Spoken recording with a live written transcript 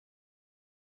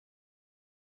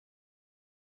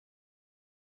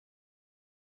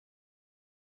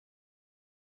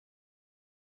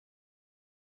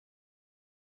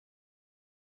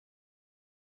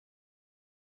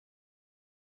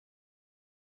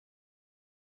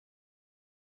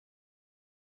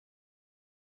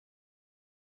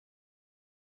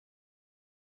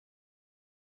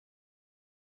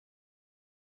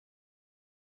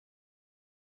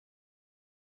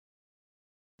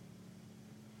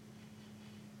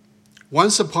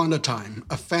Once upon a time,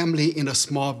 a family in a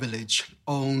small village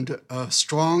owned a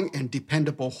strong and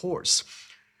dependable horse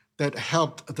that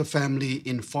helped the family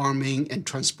in farming and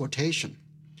transportation.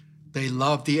 They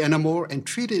loved the animal and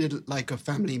treated it like a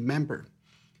family member.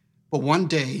 But one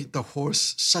day, the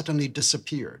horse suddenly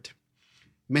disappeared.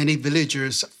 Many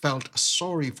villagers felt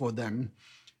sorry for them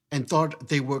and thought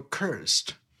they were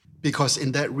cursed because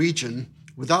in that region,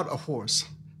 without a horse,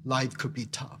 life could be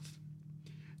tough.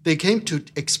 They came to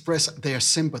express their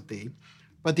sympathy,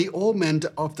 but the old man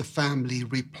of the family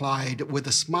replied with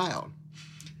a smile,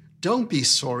 "Don't be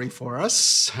sorry for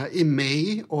us. It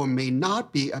may or may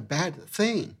not be a bad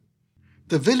thing."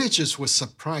 The villagers were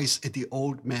surprised at the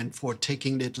old man for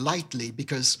taking it lightly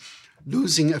because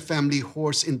losing a family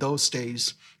horse in those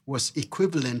days was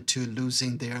equivalent to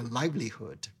losing their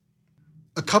livelihood.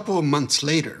 A couple of months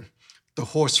later, the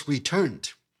horse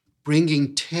returned,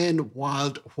 bringing 10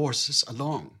 wild horses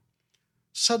along.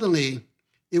 Suddenly,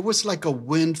 it was like a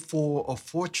windfall of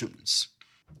fortunes.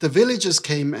 The villagers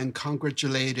came and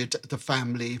congratulated the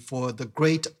family for the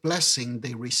great blessing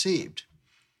they received.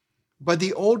 But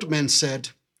the old man said,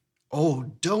 "Oh,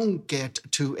 don't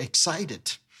get too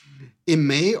excited. It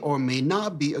may or may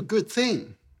not be a good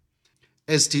thing."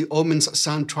 As the old man's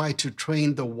son tried to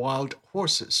train the wild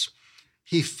horses,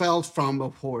 he fell from a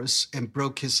horse and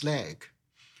broke his leg.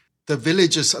 The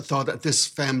villagers thought that this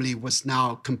family was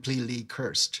now completely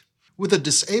cursed. With a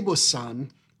disabled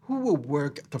son, who would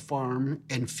work the farm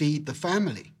and feed the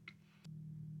family?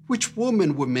 Which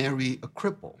woman would marry a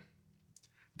cripple?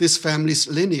 This family's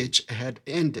lineage had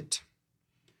ended.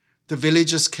 The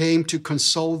villagers came to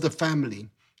console the family,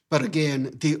 but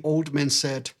again the old man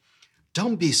said,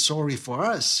 "Don't be sorry for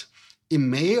us. It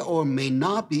may or may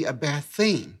not be a bad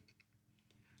thing."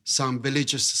 Some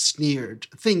villagers sneered,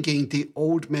 thinking the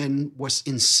old man was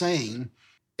insane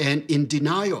and in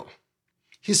denial.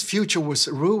 His future was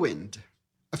ruined.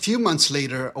 A few months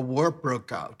later, a war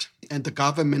broke out, and the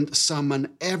government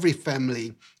summoned every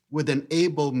family with an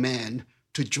able man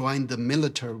to join the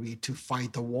military to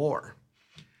fight the war.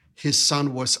 His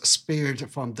son was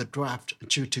spared from the draft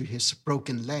due to his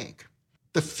broken leg.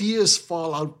 The fierce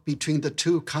fallout between the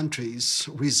two countries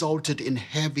resulted in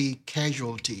heavy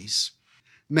casualties.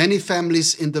 Many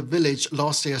families in the village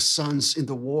lost their sons in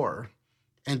the war,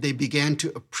 and they began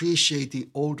to appreciate the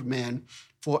old man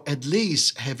for at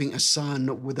least having a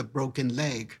son with a broken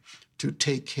leg to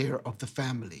take care of the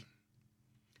family.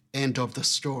 End of the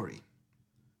story.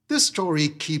 This story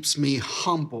keeps me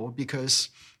humble because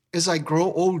as I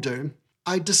grow older,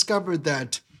 I discovered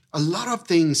that a lot of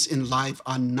things in life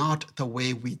are not the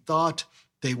way we thought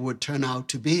they would turn out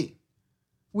to be.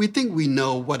 We think we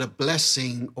know what a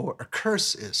blessing or a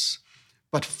curse is,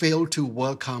 but fail to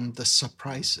welcome the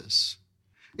surprises.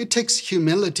 It takes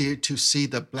humility to see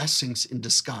the blessings in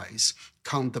disguise,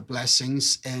 count the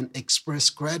blessings, and express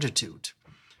gratitude.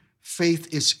 Faith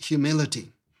is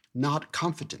humility, not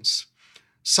confidence.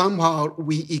 Somehow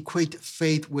we equate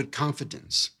faith with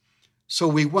confidence. So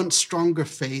we want stronger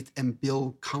faith and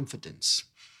build confidence.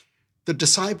 The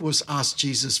disciples asked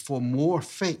Jesus for more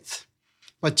faith,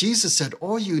 but Jesus said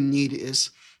all you need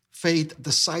is faith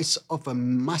the size of a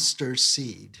mustard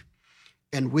seed.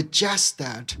 And with just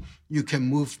that, you can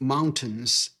move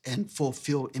mountains and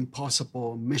fulfill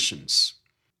impossible missions.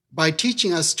 By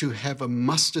teaching us to have a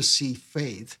mustard seed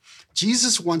faith,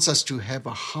 Jesus wants us to have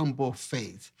a humble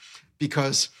faith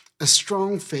because a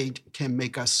strong faith can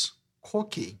make us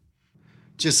corky,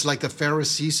 just like the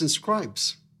Pharisees and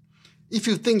scribes. If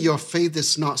you think your faith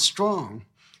is not strong,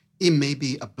 it may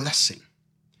be a blessing.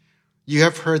 You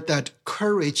have heard that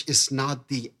courage is not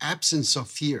the absence of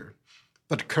fear,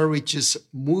 but courage is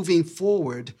moving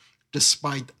forward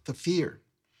despite the fear.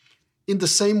 In the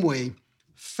same way,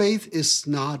 faith is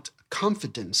not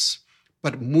confidence,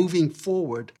 but moving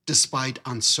forward despite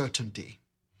uncertainty.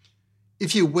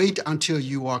 If you wait until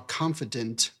you are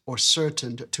confident or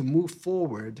certain to move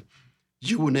forward,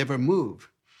 you will never move.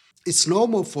 It's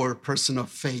normal for a person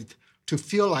of faith to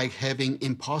feel like having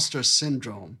impostor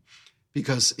syndrome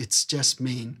because it's just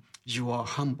mean you are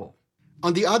humble.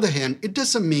 On the other hand, it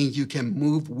doesn't mean you can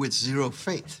move with zero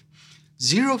faith.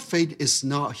 Zero faith is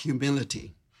not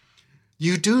humility.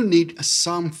 You do need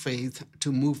some faith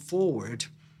to move forward,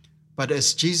 but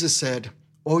as Jesus said,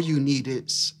 all you need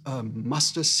is a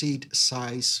mustard seed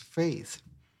size faith.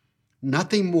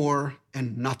 Nothing more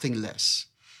and nothing less.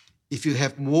 If you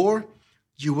have more,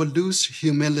 you will lose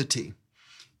humility.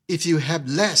 If you have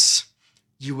less,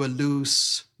 you will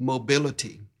lose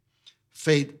mobility.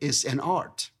 Faith is an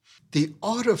art. The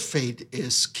art of faith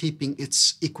is keeping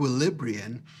its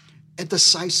equilibrium at the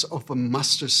size of a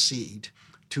mustard seed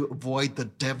to avoid the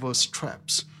devil's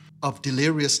traps. of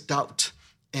delirious doubt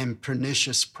and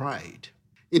pernicious pride.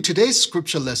 In today's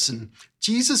scripture lesson,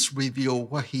 Jesus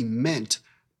revealed what he meant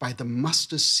by the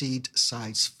mustard seed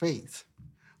size faith.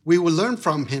 We will learn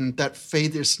from him that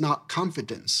faith is not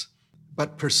confidence,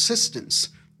 but persistence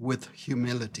with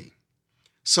humility.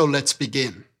 So let's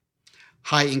begin.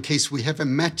 Hi, in case we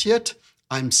haven't met yet,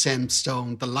 I'm Sam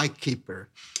Stone, the light keeper.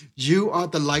 You are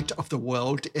the light of the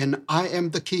world, and I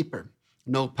am the keeper.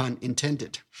 No pun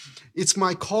intended. It's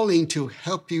my calling to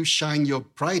help you shine your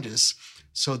brightest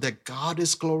so that God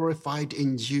is glorified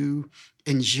in you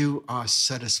and you are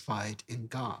satisfied in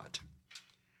God.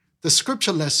 The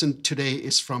scripture lesson today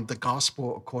is from the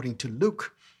Gospel according to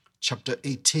Luke, chapter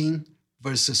 18,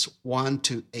 verses 1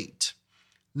 to 8.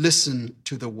 Listen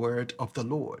to the word of the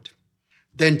Lord.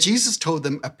 Then Jesus told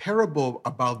them a parable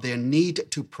about their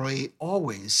need to pray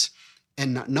always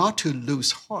and not to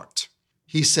lose heart.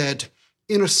 He said,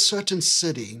 in a certain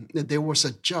city, there was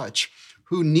a judge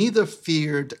who neither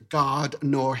feared God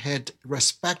nor had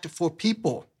respect for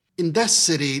people. In that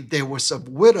city, there was a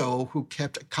widow who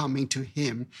kept coming to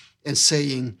him and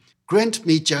saying, grant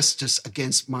me justice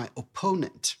against my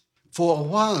opponent. For a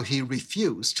while he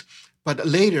refused, but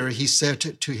later he said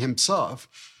to himself,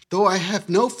 though I have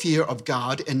no fear of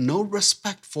God and no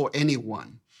respect for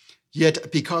anyone,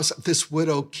 yet because this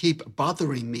widow keeps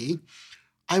bothering me,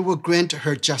 I will grant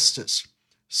her justice,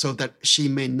 so that she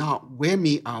may not wear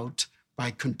me out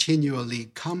by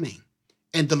continually coming.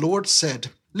 And the Lord said,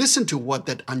 listen to what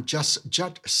that unjust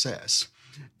judge says.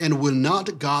 And will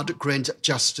not God grant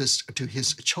justice to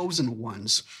his chosen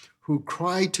ones who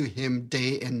cry to him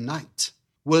day and night?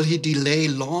 Will he delay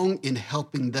long in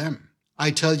helping them?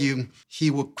 I tell you,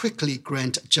 he will quickly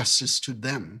grant justice to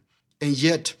them. And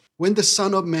yet, when the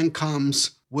Son of Man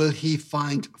comes, will he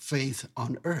find faith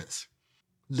on earth?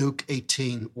 Luke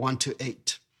 18, 1 to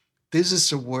 8. This is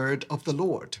the word of the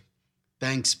Lord.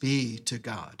 Thanks be to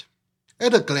God.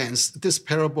 At a glance, this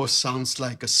parable sounds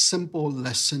like a simple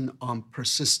lesson on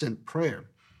persistent prayer.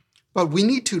 But we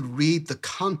need to read the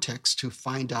context to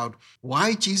find out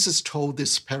why Jesus told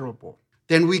this parable.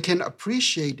 Then we can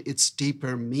appreciate its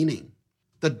deeper meaning.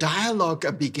 The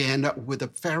dialogue began with the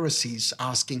Pharisees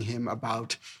asking him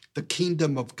about the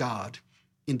kingdom of God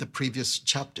in the previous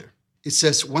chapter. It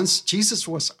says, once Jesus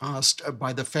was asked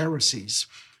by the Pharisees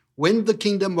when the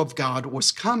kingdom of God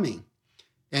was coming,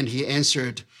 and he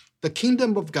answered, the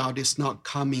kingdom of God is not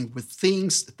coming with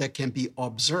things that can be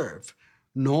observed,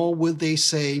 nor will they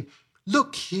say,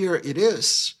 look, here it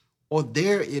is, or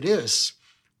there it is.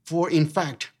 For in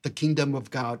fact, the kingdom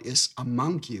of God is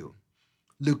among you.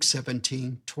 Luke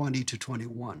 17, 20 to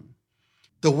 21.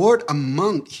 The word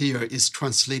among here is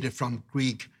translated from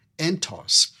Greek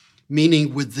entos,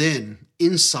 meaning within,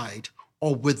 inside,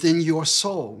 or within your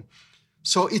soul.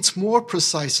 So it's more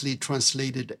precisely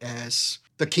translated as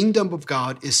the kingdom of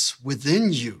God is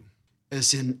within you,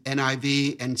 as in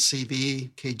NIV,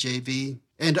 NCV, KJV,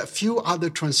 and a few other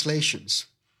translations.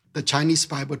 The Chinese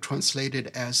Bible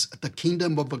translated as the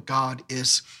kingdom of God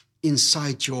is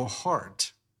inside your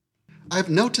heart. I've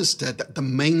noticed that the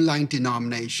mainline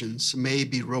denominations,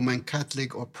 maybe Roman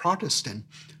Catholic or Protestant,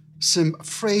 seem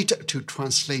afraid to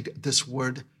translate this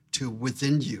word to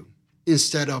within you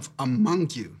instead of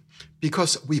among you,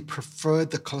 because we prefer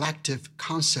the collective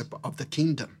concept of the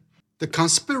kingdom. The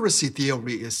conspiracy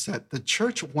theory is that the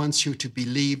church wants you to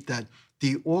believe that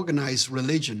the organized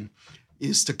religion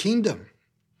is the kingdom.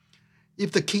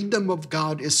 If the kingdom of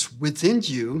God is within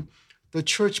you, the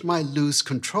church might lose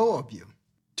control of you.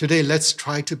 Today, let's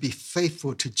try to be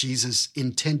faithful to Jesus'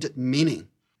 intended meaning.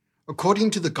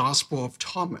 According to the Gospel of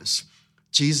Thomas,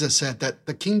 Jesus said that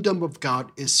the kingdom of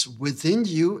God is within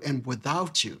you and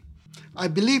without you. I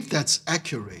believe that's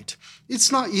accurate.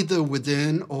 It's not either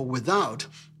within or without,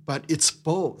 but it's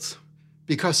both,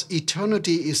 because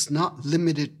eternity is not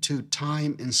limited to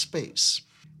time and space.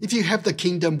 If you have the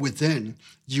kingdom within,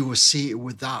 you will see it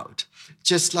without.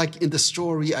 Just like in the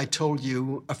story I told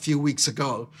you a few weeks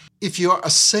ago, if you're a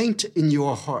saint in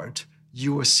your heart,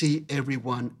 you will see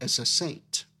everyone as a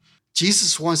saint.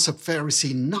 Jesus wants the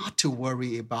Pharisee not to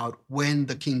worry about when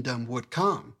the kingdom would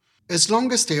come. As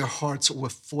long as their hearts were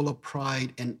full of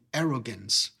pride and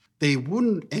arrogance, they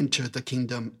wouldn't enter the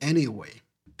kingdom anyway.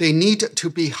 They need to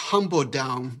be humbled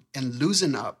down and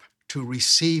loosen up to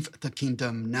receive the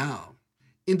kingdom now.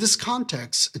 In this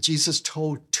context, Jesus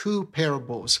told two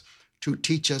parables to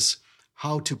teach us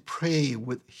how to pray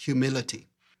with humility.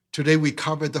 Today we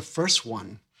cover the first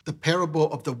one, the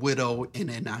parable of the widow and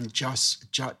an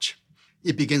unjust judge.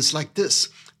 It begins like this.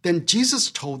 Then Jesus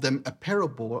told them a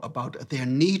parable about their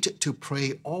need to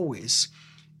pray always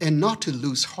and not to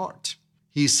lose heart.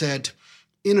 He said,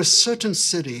 In a certain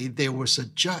city, there was a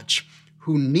judge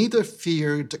who neither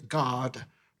feared God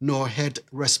nor had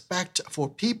respect for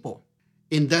people.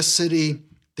 In that city,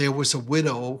 there was a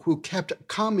widow who kept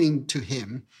coming to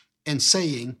him and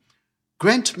saying,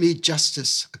 "Grant me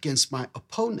justice against my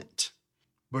opponent."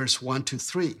 Verse 1 to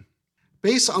 3.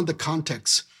 Based on the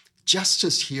context,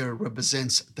 justice here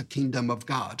represents the kingdom of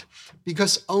God,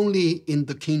 because only in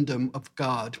the kingdom of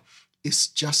God is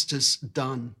justice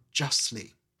done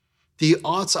justly. The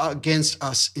odds are against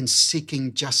us in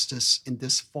seeking justice in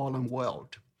this fallen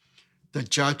world. The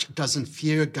judge doesn't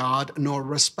fear God nor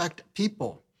respect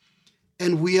people.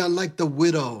 And we are like the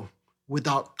widow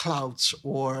without clouds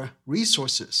or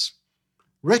resources.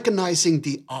 Recognizing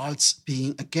the odds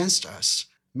being against us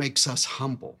makes us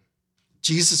humble.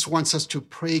 Jesus wants us to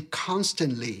pray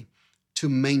constantly to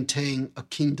maintain a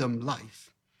kingdom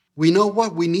life. We know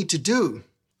what we need to do.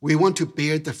 We want to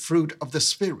bear the fruit of the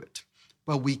Spirit,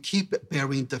 but we keep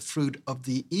bearing the fruit of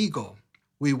the ego.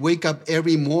 We wake up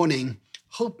every morning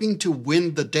hoping to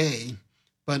win the day,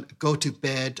 but go to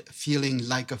bed feeling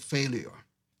like a failure.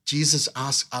 Jesus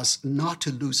asks us not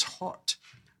to lose heart,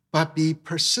 but be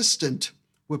persistent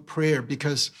with prayer,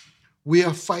 because we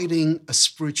are fighting a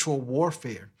spiritual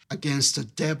warfare against the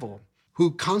devil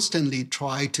who constantly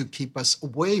tries to keep us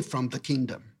away from the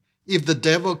kingdom. If the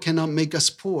devil cannot make us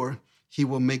poor, he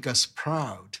will make us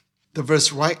proud. The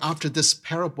verse right after this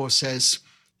parable says,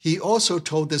 "He also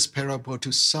told this parable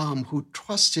to some who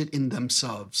trusted in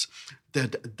themselves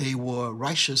that they were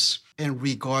righteous and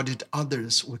regarded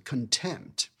others with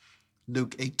contempt."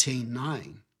 Luke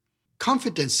 18:9.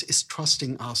 Confidence is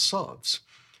trusting ourselves.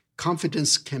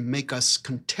 Confidence can make us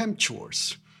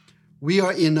contemptuous. We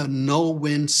are in a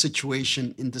no-win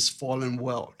situation in this fallen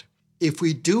world. If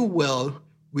we do well,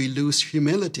 we lose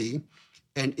humility,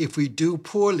 and if we do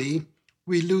poorly,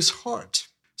 we lose heart.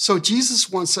 So Jesus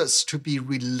wants us to be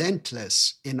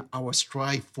relentless in our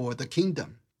strive for the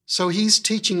kingdom. So he's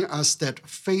teaching us that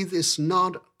faith is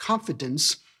not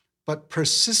confidence, but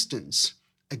persistence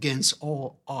against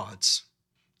all odds.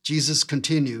 Jesus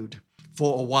continued,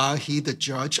 "For a while he, the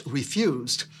judge,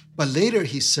 refused, but later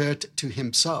he said to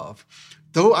himself,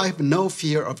 'Though I have no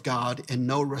fear of God and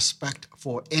no respect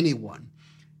for anyone,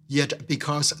 yet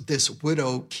because this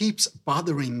widow keeps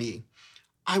bothering me,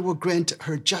 I will grant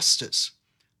her justice,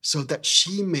 so that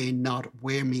she may not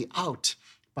wear me out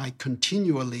by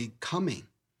continually coming."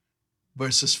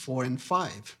 Verses 4 and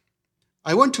 5.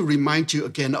 I want to remind you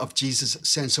again of Jesus'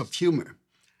 sense of humor.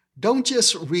 Don't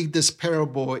just read this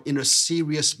parable in a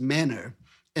serious manner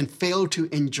and fail to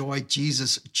enjoy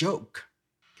Jesus' joke.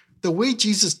 The way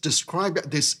Jesus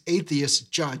described this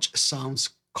atheist judge sounds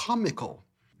comical.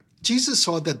 Jesus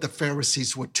saw that the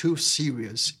Pharisees were too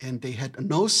serious and they had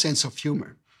no sense of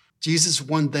humor. Jesus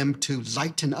wanted them to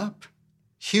lighten up.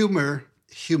 Humor,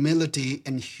 humility,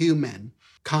 and human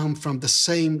come from the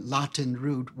same Latin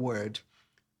root word,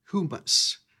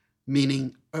 humus,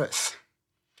 meaning earth.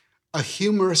 A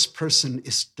humorous person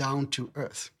is down to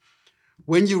earth.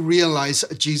 When you realize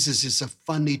Jesus is a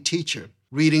funny teacher,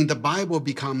 reading the Bible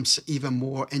becomes even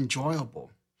more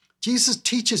enjoyable. Jesus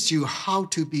teaches you how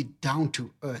to be down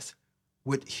to earth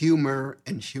with humor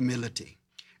and humility.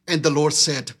 And the Lord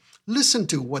said, "Listen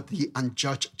to what the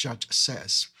unjudged judge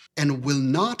says. And will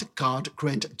not God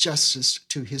grant justice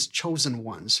to his chosen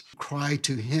ones, who cry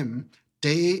to him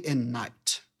day and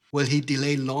night? Will he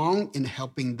delay long in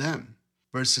helping them?"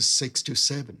 Verses 6 to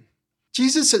 7.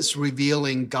 Jesus is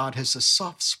revealing God has a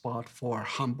soft spot for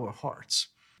humble hearts.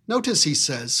 Notice he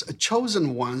says,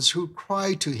 chosen ones who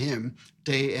cry to him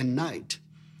day and night.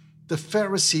 The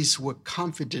Pharisees were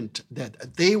confident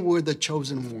that they were the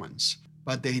chosen ones,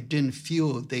 but they didn't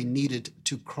feel they needed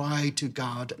to cry to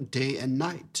God day and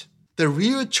night. The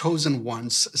real chosen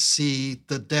ones see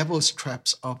the devil's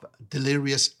traps of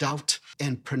delirious doubt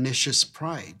and pernicious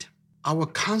pride. Our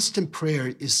constant prayer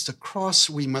is the cross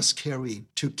we must carry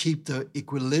to keep the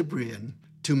equilibrium,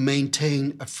 to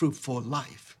maintain a fruitful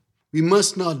life. We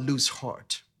must not lose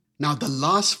heart. Now, the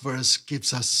last verse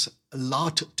gives us a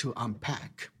lot to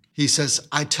unpack. He says,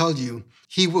 "I tell you,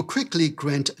 he will quickly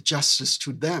grant justice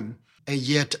to them, and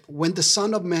yet when the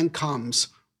Son of Man comes,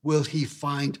 will he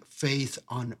find faith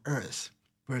on earth?"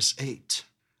 Verse 8.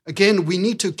 Again, we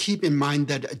need to keep in mind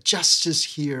that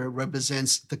justice here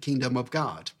represents the kingdom of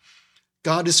God.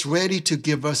 God is ready to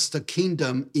give us the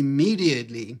kingdom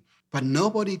immediately, but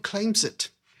nobody claims it.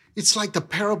 It's like the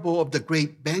parable of the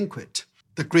great banquet.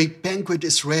 The great banquet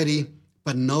is ready,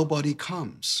 but nobody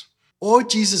comes. All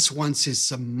Jesus wants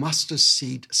is a mustard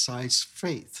seed-sized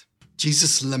faith.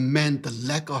 Jesus laments the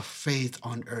lack of faith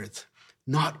on earth,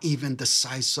 not even the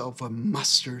size of a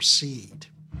mustard seed.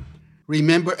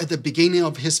 Remember, at the beginning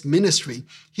of his ministry,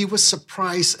 he was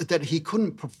surprised that he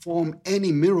couldn't perform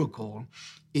any miracle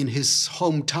in his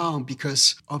hometown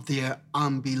because of their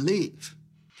unbelief.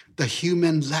 The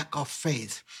human lack of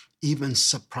faith even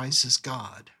surprises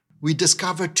God. We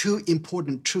discover two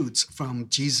important truths from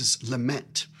Jesus'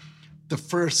 lament. The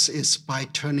first is by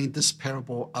turning this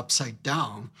parable upside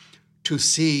down to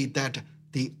see that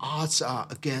the odds are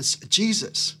against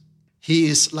Jesus. He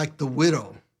is like the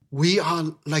widow. We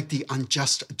are like the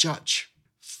unjust judge,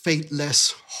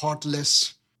 faithless,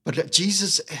 heartless. But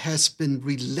Jesus has been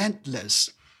relentless,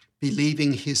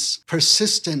 believing his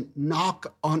persistent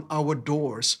knock on our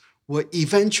doors will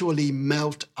eventually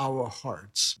melt our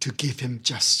hearts to give him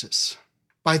justice.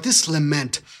 By this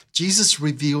lament, Jesus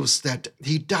reveals that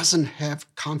he doesn't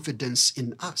have confidence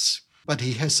in us, but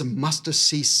he has a mustard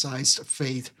seed-sized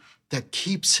faith that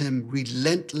keeps him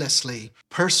relentlessly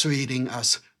persuading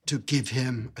us to give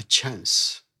him a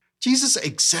chance. Jesus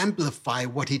exemplifies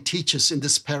what he teaches in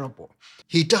this parable.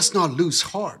 He does not lose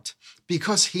heart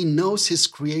because he knows his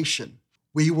creation.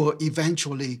 We will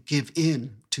eventually give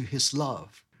in to his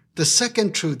love. The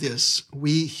second truth is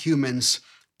we humans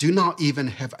do not even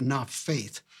have enough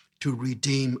faith to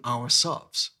redeem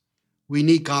ourselves. We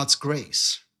need God's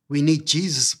grace. We need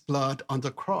Jesus' blood on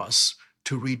the cross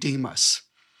to redeem us.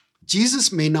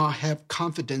 Jesus may not have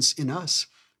confidence in us,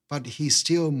 but he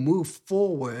still moved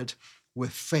forward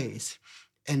with faith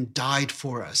and died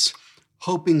for us,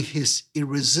 hoping his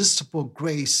irresistible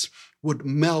grace would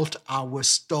melt our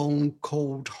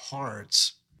stone-cold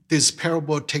hearts. This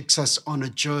parable takes us on a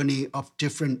journey of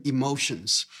different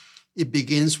emotions. It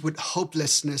begins with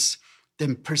hopelessness,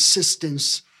 then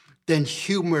persistence, then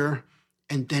humor,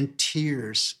 and then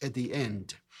tears at the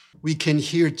end. We can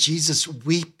hear Jesus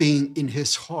weeping in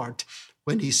his heart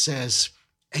when he says,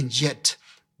 "And yet,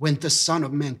 when the Son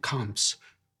of Man comes,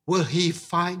 will he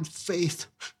find faith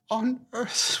on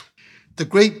earth?" The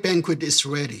great banquet is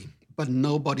ready, but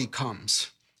nobody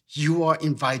comes. You are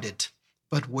invited,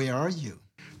 but where are you?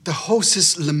 The host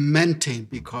is lamenting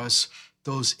because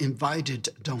those invited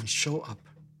don't show up.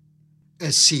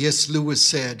 As C.S. Lewis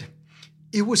said,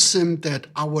 it would seem that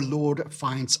our Lord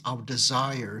finds our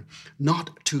desire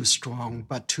not too strong,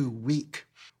 but too weak.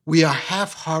 We are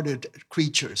half-hearted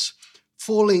creatures,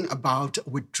 fooling about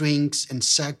with drinks and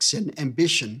sex and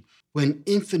ambition when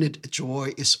infinite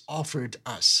joy is offered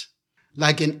us.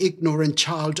 Like an ignorant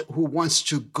child who wants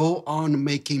to go on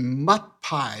making mud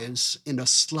pies in a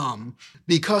slum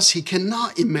because he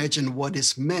cannot imagine what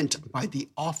is meant by the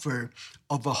offer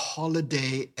of a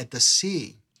holiday at the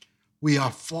sea. We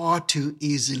are far too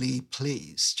easily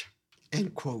pleased.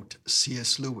 End quote,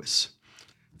 C.S. Lewis.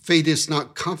 Faith is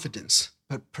not confidence,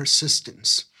 but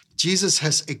persistence. Jesus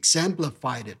has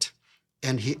exemplified it,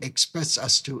 and he expects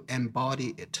us to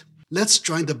embody it. Let's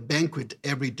join the banquet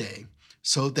every day,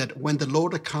 so that when the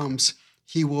Lord comes,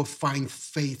 he will find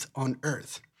faith on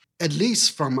earth, at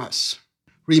least from us.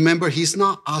 Remember, he's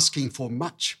not asking for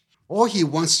much. All he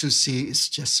wants to see is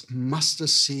just mustard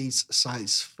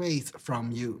seed-sized faith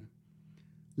from you.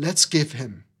 Let's give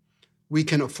him. We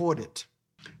can afford it.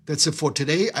 That's it for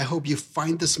today. I hope you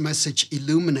find this message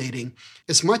illuminating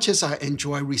as much as I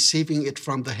enjoy receiving it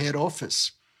from the head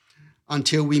office.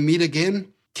 Until we meet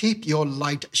again, keep your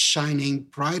light shining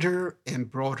brighter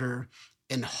and broader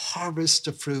and harvest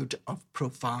the fruit of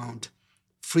profound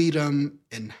freedom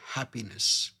and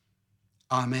happiness.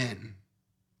 Amen.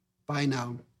 Bye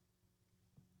now.